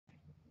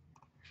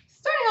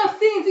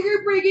Fancy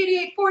Group Break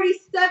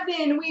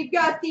 8847, we've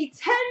got the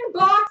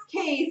 10-box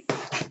case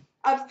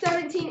of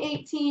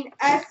 1718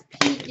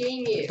 SP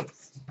Game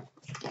Use.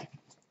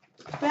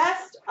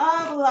 Best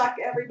of luck,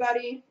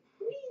 everybody.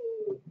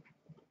 Whee!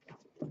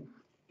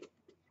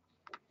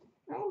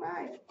 Oh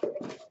my.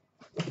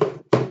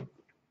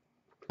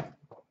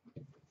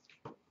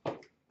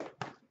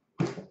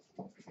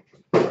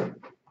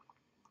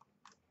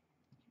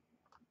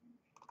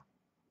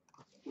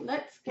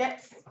 Let's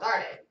get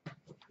started.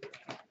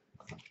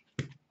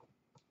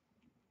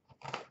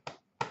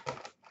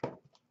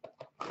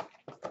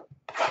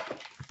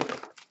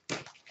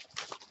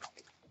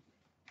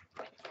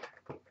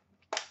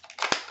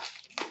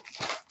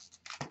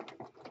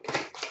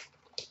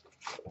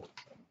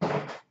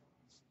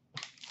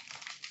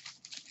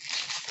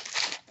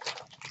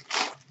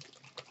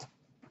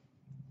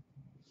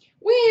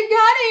 We've got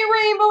a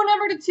rainbow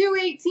number to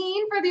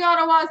 218 for the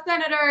Ottawa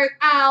Senators,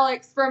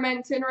 Alex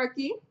Fermenton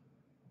rookie.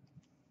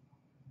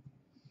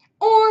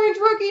 Orange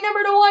rookie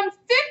number to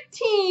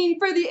 115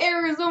 for the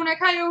Arizona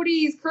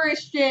Coyotes,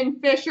 Christian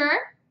Fisher.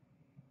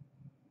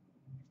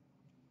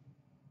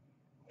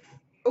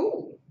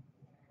 Oh,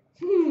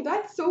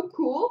 that's so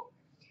cool.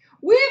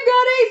 We've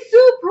got a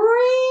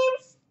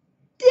Supreme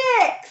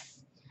Sticks,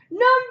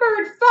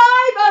 numbered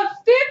 5 of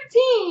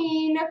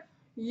 15,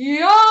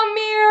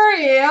 Jaromir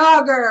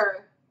Jagr.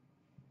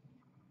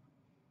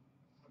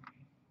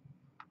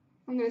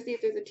 I'm going to see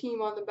if there's a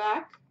team on the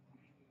back.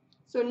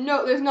 So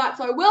no, there's not.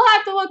 So I will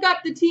have to look up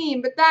the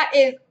team, but that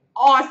is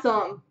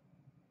awesome.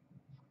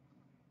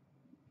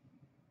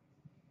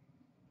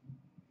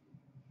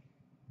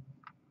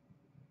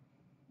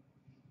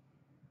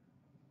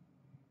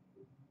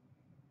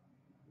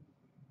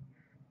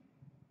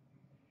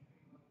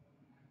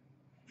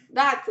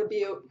 That's a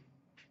beaut.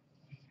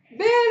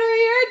 Banner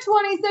year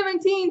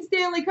 2017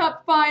 Stanley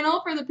Cup Final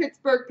for the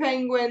Pittsburgh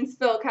Penguins,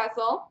 Phil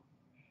Kessel.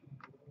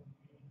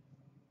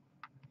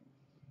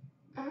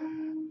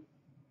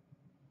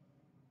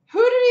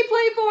 Who did he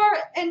play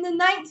for in the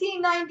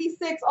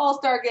 1996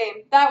 All-Star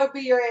Game? That would be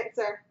your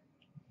answer.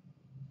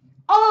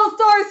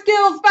 All-Star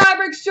Skills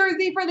Fabrics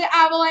jersey for the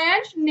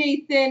Avalanche,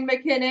 Nathan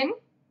McKinnon.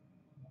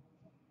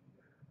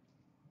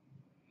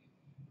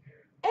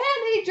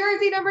 And a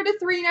jersey number to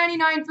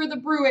 399 for the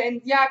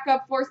Bruins,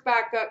 Jakob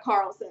Forsbacka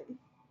Karlsson.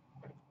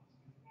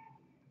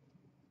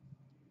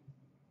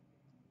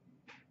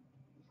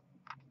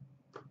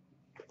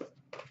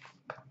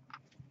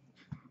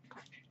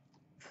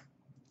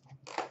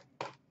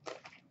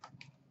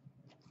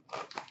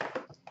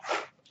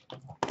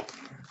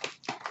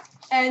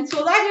 And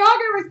so that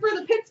Jagr was for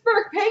the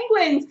Pittsburgh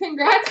Penguins.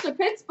 Congrats to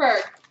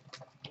Pittsburgh.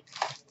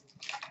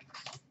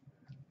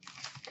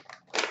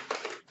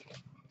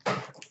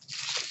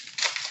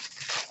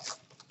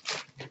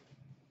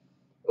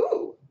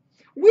 Ooh.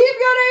 We've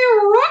got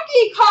a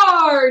rookie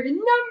card,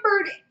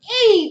 numbered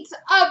 8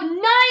 of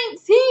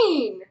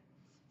 19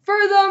 for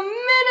the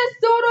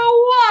Minnesota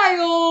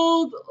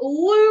Wild,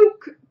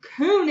 Luke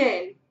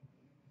Kunin.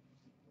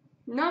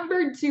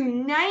 Numbered to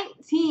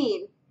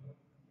 19.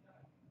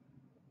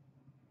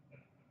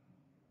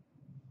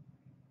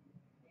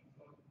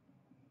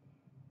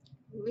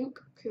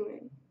 Luke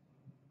Kunin.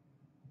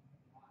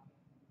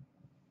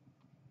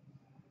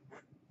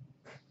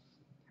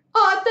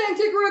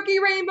 Authentic rookie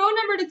rainbow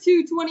number to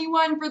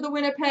 221 for the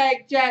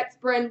Winnipeg Jets,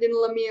 Brendan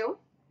Lemieux.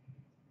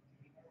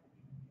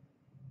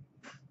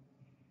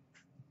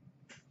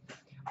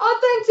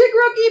 Authentic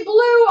rookie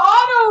blue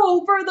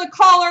auto for the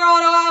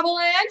Colorado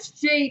Avalanche,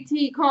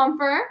 JT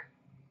Compher.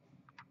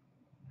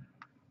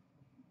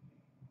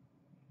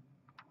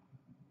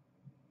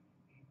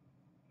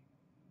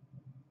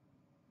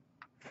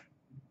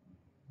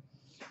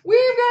 We've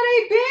got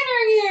a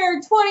banner year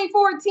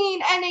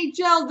 2014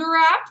 NHL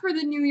draft for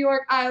the New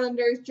York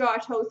Islanders,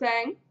 Josh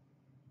Hosang.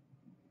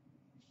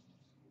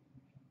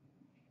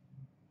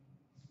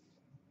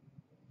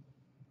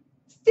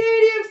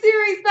 Stadium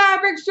Series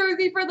Fabrics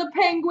jersey for the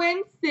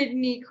Penguins,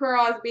 Sidney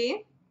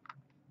Crosby.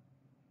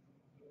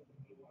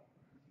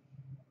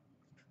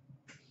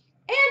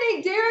 And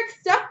a Derek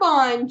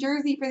Stepan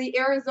jersey for the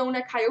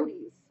Arizona Coyotes.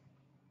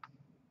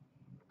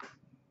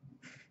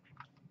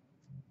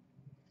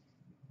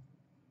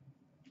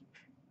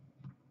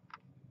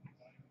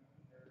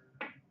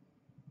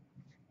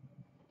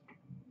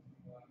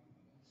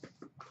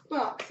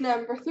 Box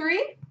number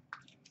 3.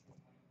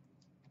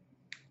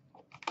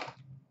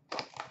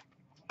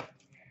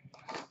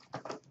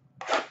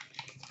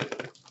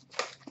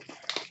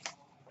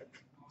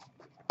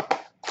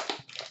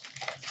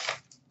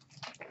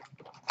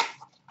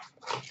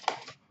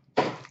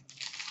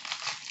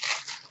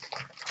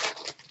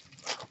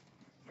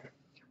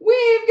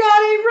 We've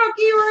got a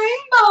rookie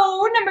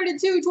rainbow, number to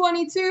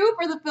 222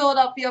 for the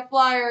Philadelphia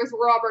Flyers,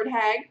 Robert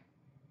Hagg.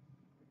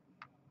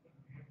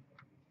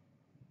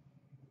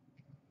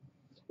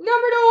 Number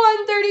to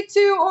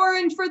 132,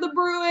 orange for the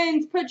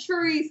Bruins,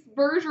 Patrice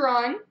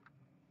Bergeron.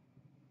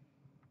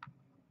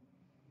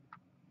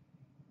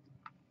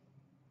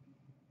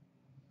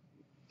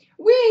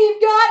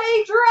 We've got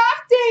a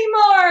draft day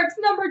marks,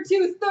 number number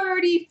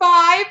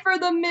 235 for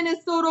the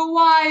Minnesota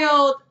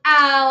Wild,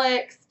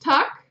 Alex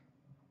Tuck.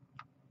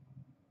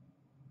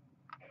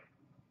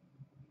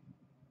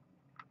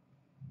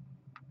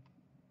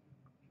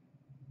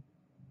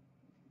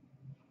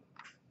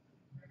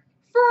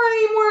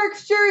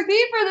 Frameworks jersey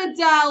for the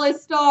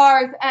Dallas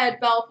Stars, Ed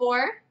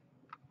Belfour.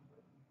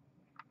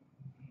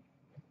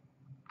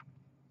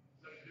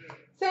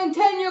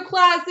 Centennial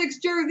Classics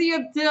jersey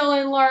of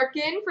Dylan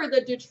Larkin for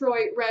the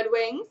Detroit Red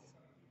Wings.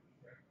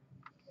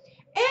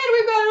 And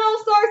we've got an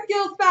All-Star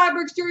Skills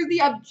Fabrics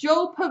jersey of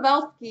Joe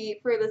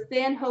Pavelski for the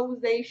San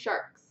Jose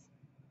Sharks.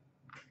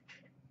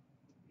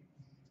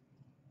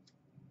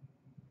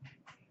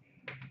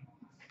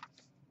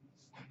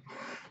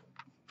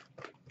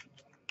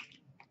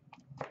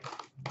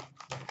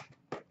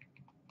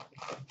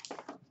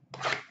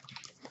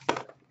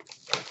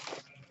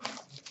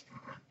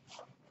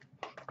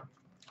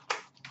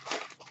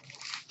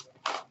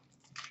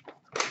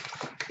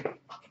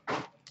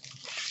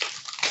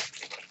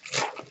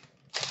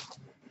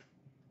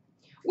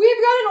 We've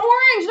got an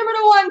orange, number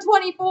to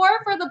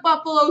 124 for the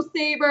Buffalo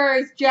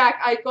Sabres, Jack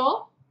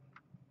Eichel.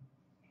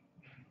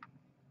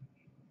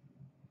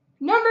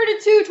 Number to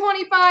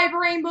 225,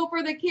 rainbow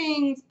for the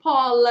Kings,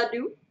 Paul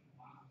LaDue.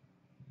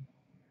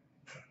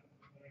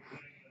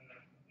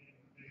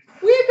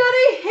 We've got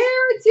a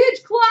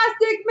Heritage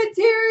Classic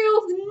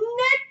Materials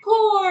net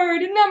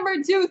cord,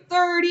 number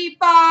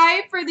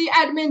 235 for the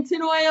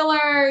Edmonton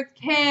Oilers,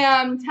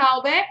 Cam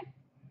Talbot.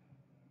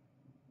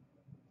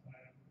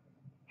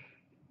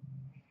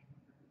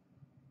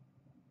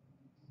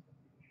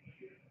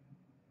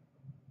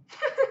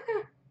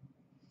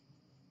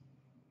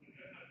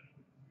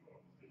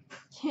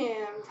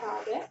 Cam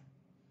Talbot.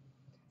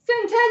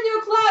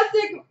 Centennial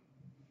Classic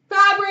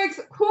Fabrics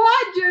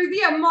quad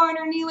jersey of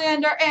Marner,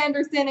 Nylander,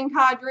 Anderson, and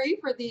Kadri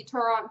for the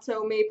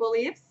Toronto Maple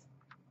Leafs.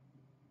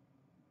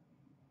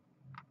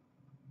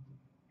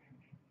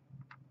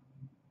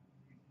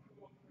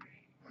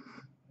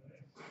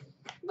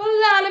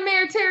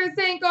 Vladimir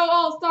Tarasenko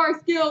All-Star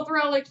Skills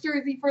Relics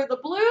jersey for the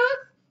Blues.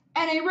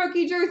 And a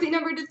rookie jersey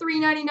number to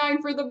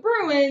 399 for the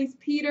Bruins,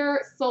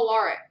 Peter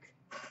Solaric.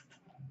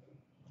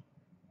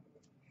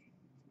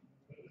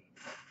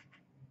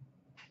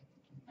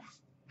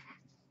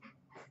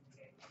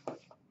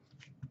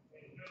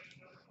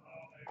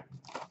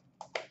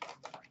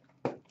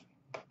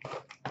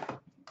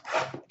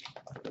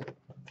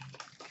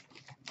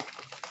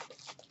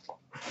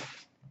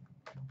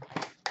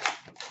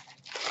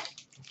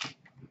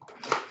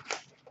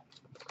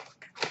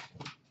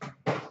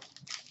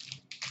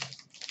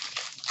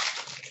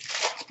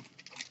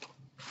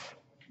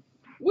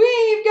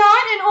 We've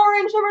got an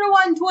orange number to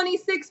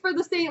 126 for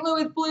the St.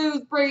 Louis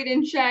Blues,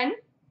 Braden Shen.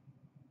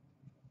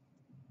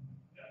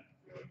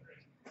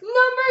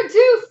 Number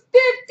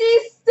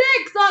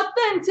 256,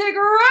 authentic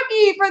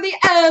rookie for the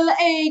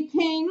LA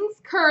Kings,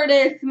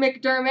 Curtis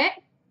McDermott.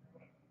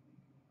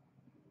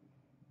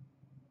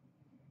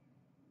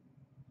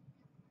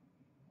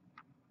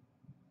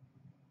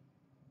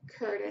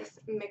 Curtis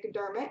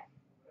McDermott.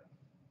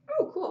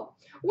 Oh, cool.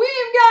 We've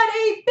got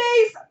a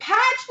base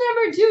patch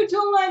number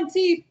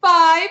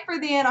 225 for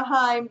the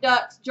Anaheim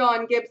Ducks,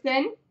 John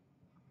Gibson.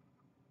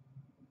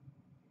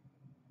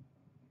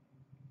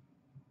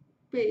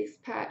 Base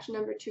patch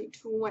number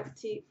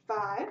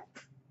 225.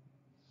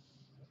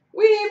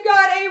 We've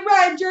got a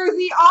red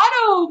jersey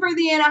auto for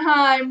the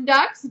Anaheim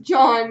Ducks,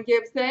 John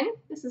Gibson.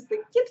 This is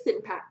the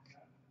Gibson pack.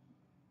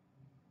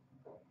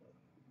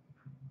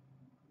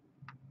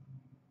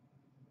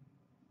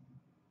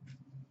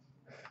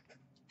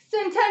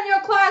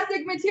 Centennial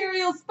Classic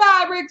Materials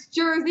Fabrics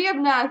jersey of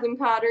Nazem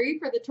Kadri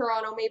for the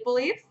Toronto Maple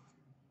Leafs.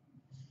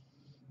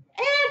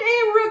 And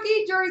a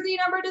rookie jersey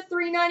number to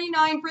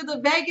 399 for the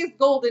Vegas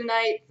Golden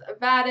Knights,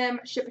 Vadim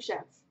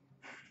Shipachyov.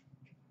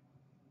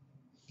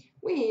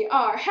 We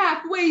are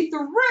halfway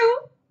through.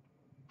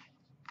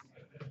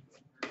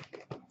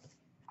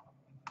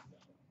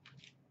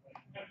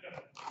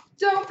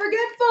 Don't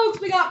forget, folks,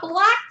 we got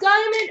Black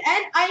Diamond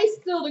and Ice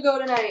still to go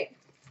tonight.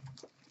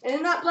 And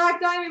in that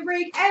Black Diamond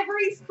break,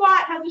 every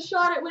spot has a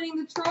shot at winning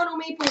the Toronto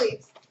Maple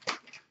Leafs.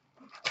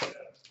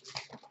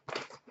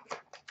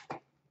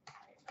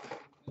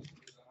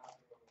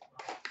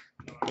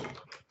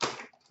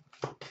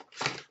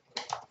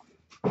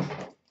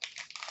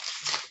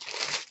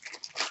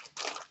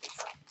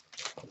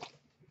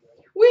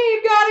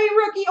 We've got a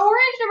rookie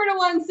orange, number to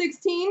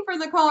 116 for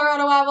the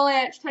Colorado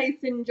Avalanche,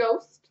 Tyson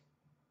Jost.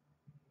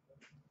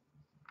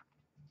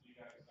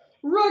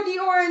 Rookie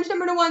orange,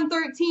 number to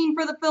 113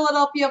 for the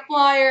Philadelphia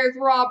Flyers,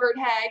 Robert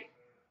Hagg.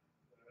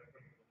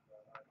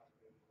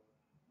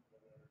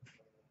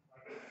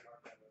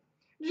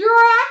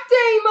 Draft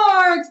day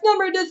marks,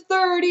 number to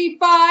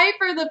 35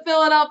 for the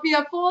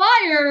Philadelphia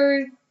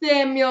Flyers,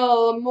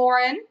 Samuel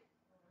Morin.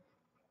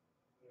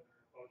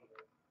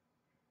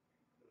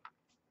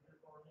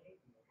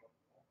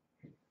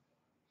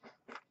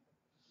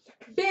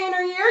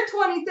 Banner year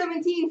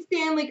 2017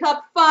 Stanley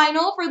Cup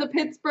Final for the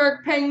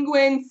Pittsburgh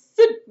Penguins,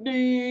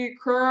 Sidney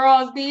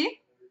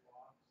Crosby.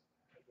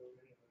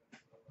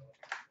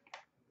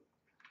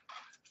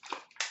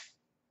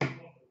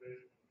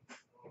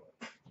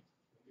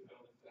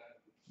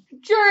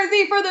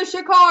 Jersey for the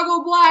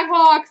Chicago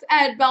Blackhawks,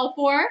 Ed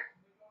Belfour.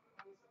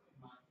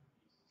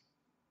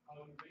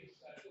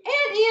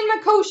 And Ian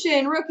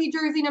McCoshen, rookie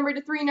jersey number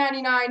to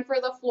 399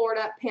 for the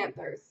Florida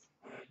Panthers.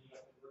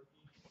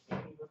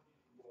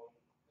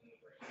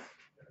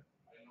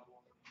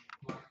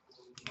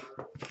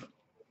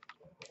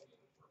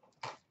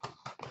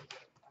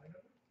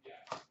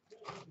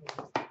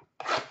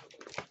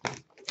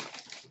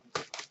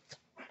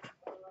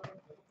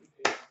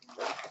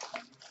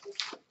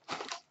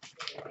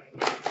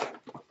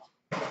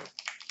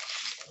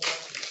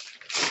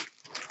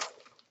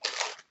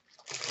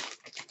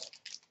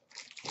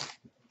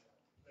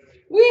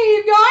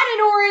 We've got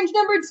an orange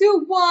number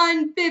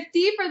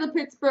 2/150 for the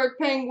Pittsburgh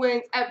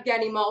Penguins,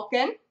 Evgeny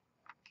Malkin.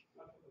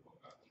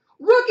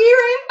 Rookie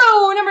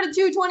rainbow number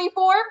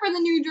 224 for the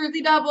New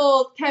Jersey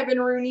Devils, Kevin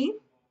Rooney.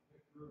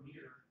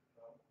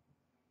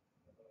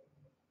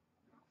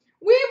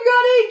 We've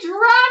got a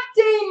draft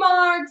day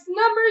marks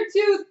number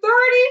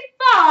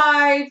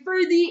 235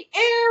 for the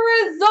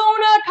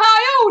Arizona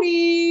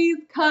Coyotes,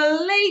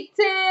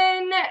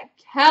 Clayton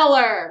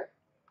Keller.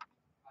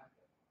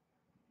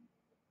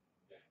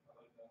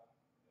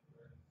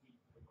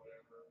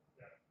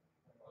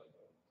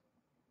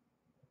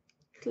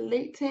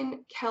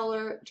 Clayton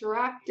Keller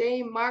draft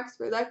day marks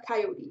for the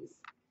Coyotes.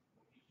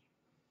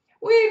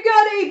 We've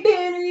got a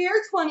banner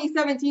year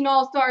 2017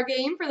 All-Star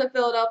Game for the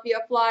Philadelphia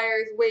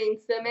Flyers, Wayne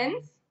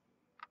Simmons.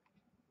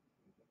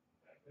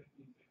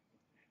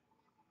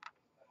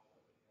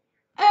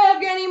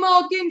 Evgeny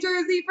Malkin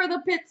jersey for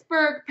the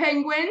Pittsburgh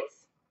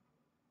Penguins.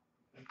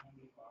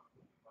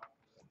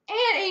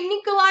 And a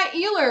Nikolai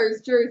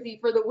Ehlers jersey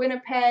for the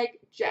Winnipeg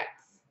Jets.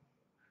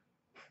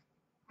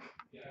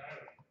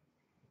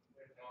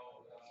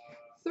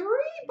 3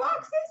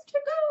 boxes to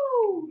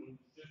go.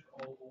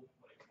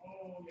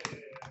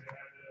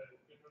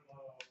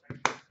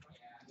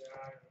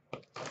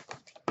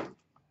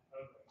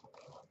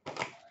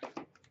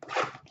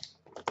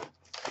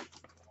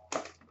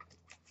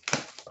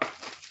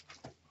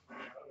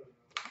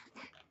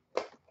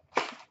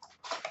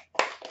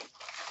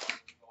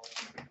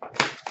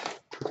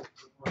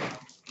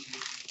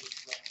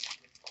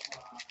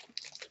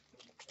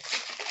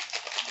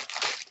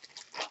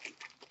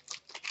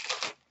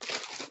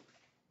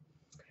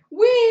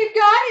 We've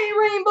got a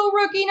rainbow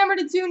rookie number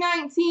to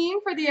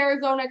 219 for the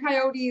Arizona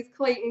Coyotes,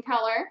 Clayton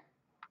Keller.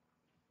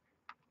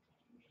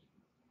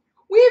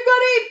 We've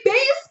got a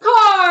base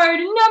card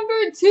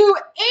number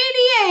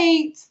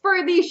 288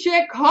 for the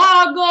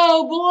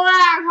Chicago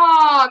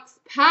Blackhawks,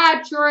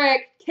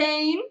 Patrick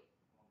Kane.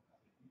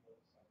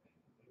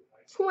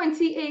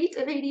 28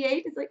 of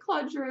 88 is like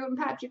Claude Giroux and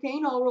Patrick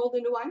Kane all rolled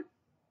into one.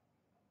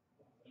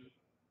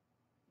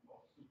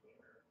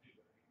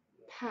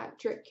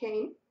 Patrick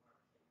Kane.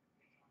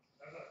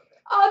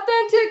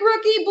 Authentic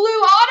rookie blue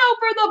auto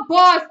for the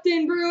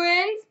Boston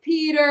Bruins,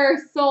 Peter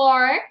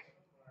Solaric.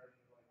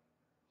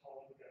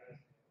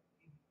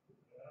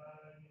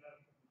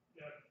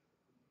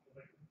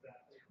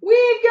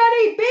 We've got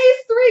a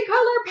base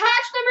 3-color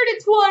patch number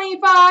to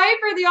 25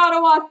 for the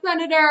Ottawa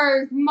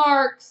Senators,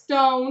 Mark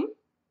Stone.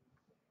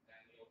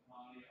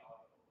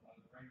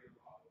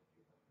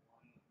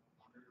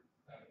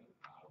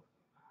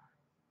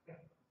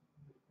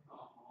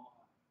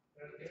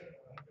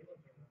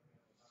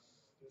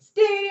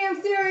 Stadium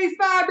Series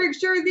Fabrics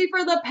jersey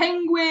for the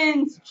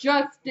Penguins,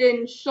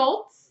 Justin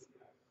Schultz.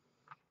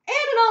 And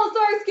an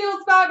All-Star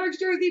Skills Fabrics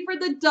jersey for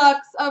the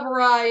Ducks of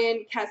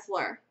Ryan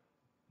Kessler.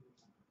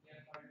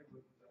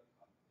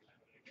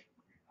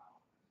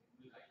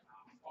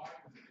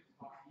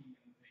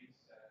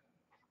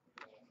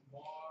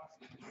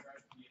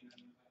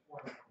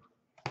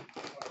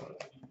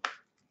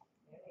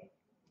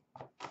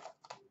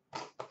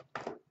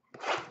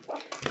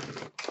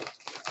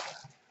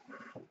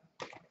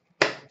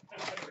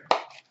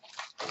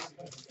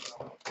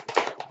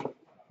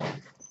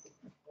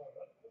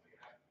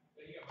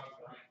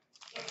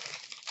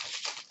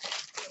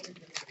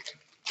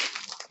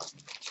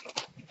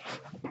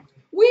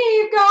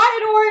 We've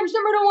got an orange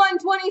number to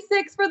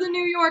 126 for the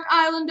New York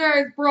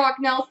Islanders, Brock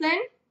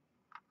Nelson.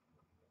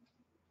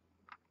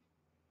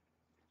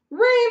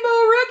 Rainbow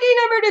rookie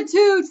number to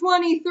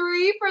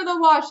 223 for the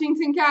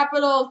Washington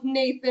Capitals,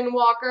 Nathan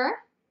Walker.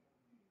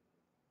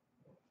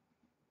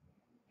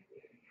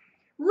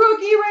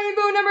 Rookie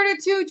rainbow number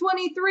to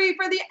 223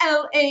 for the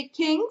LA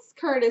Kings,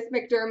 Curtis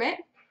McDermott.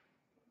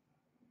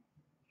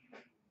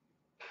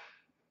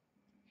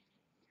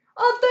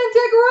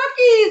 Authentic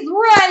rookies,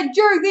 red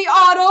jersey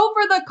auto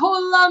for the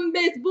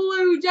Columbus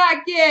Blue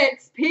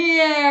Jackets,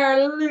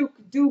 Pierre-Luc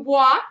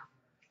Dubois.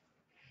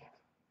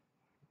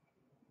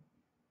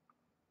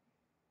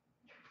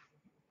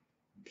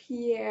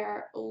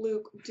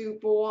 Pierre-Luc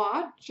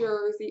Dubois,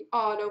 jersey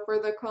auto for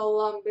the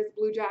Columbus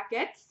Blue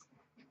Jackets.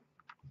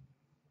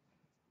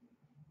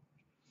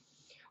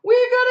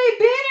 We've got a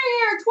banner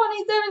here,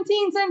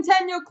 2017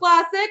 Centennial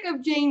Classic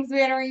of James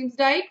Van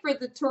Riemsdyk for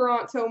the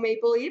Toronto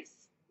Maple Leafs.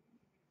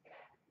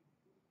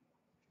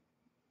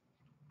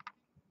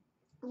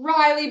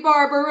 Riley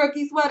Barber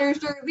rookie sweaters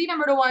jersey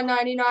number to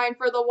 199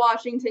 for the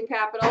Washington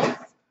Capitals.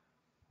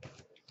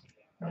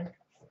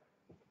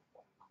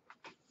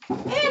 And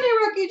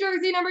a rookie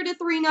jersey number to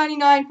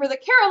 399 for the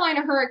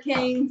Carolina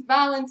Hurricanes,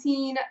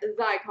 Valentin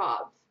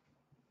Zykov.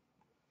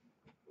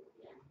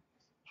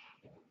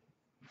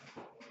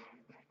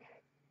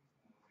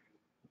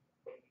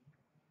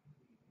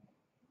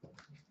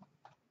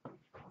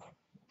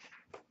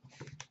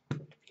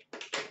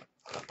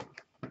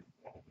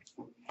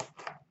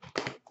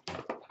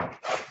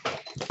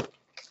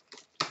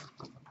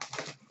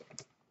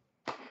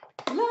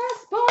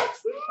 Last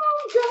box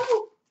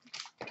mojo.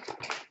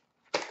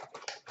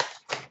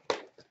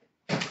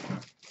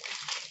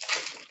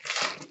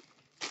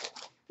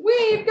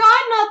 We've got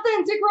an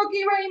authentic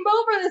rookie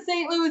rainbow for the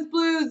St. Louis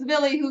Blues,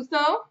 Ville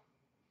Husso.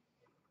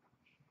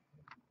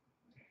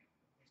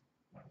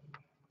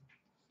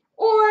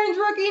 Orange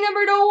rookie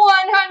number to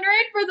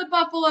 100 for the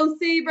Buffalo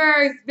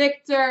Sabres,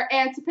 Victor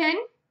Antipin.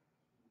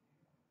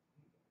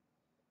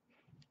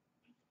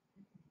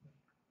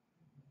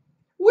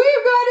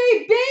 We've got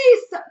a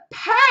base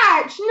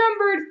patch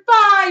numbered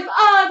 5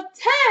 of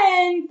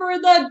 10 for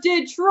the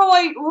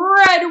Detroit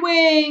Red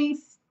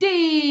Wings,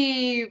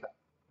 Steve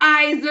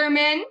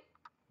Yzerman.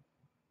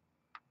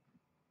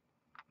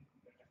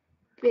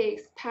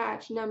 Base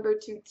patch number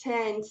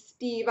 210,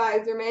 Steve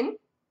Yzerman.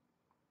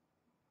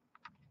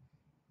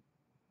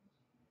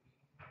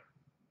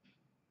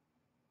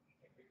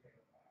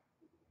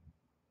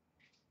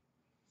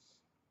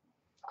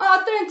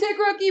 Authentic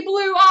rookie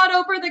blue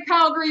auto for the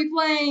Calgary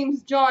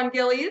Flames, John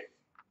Gillies.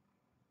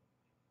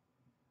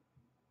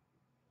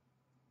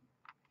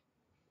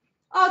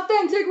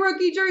 Authentic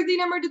rookie jersey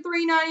number to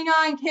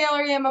 399,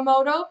 Kailer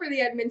Yamamoto for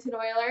the Edmonton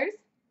Oilers.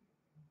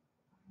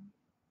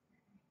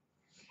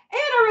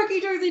 And a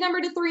rookie jersey number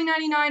to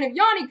 399 of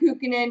Yanni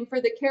Kukkonen for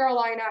the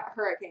Carolina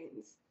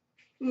Hurricanes.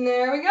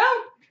 There we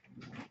go.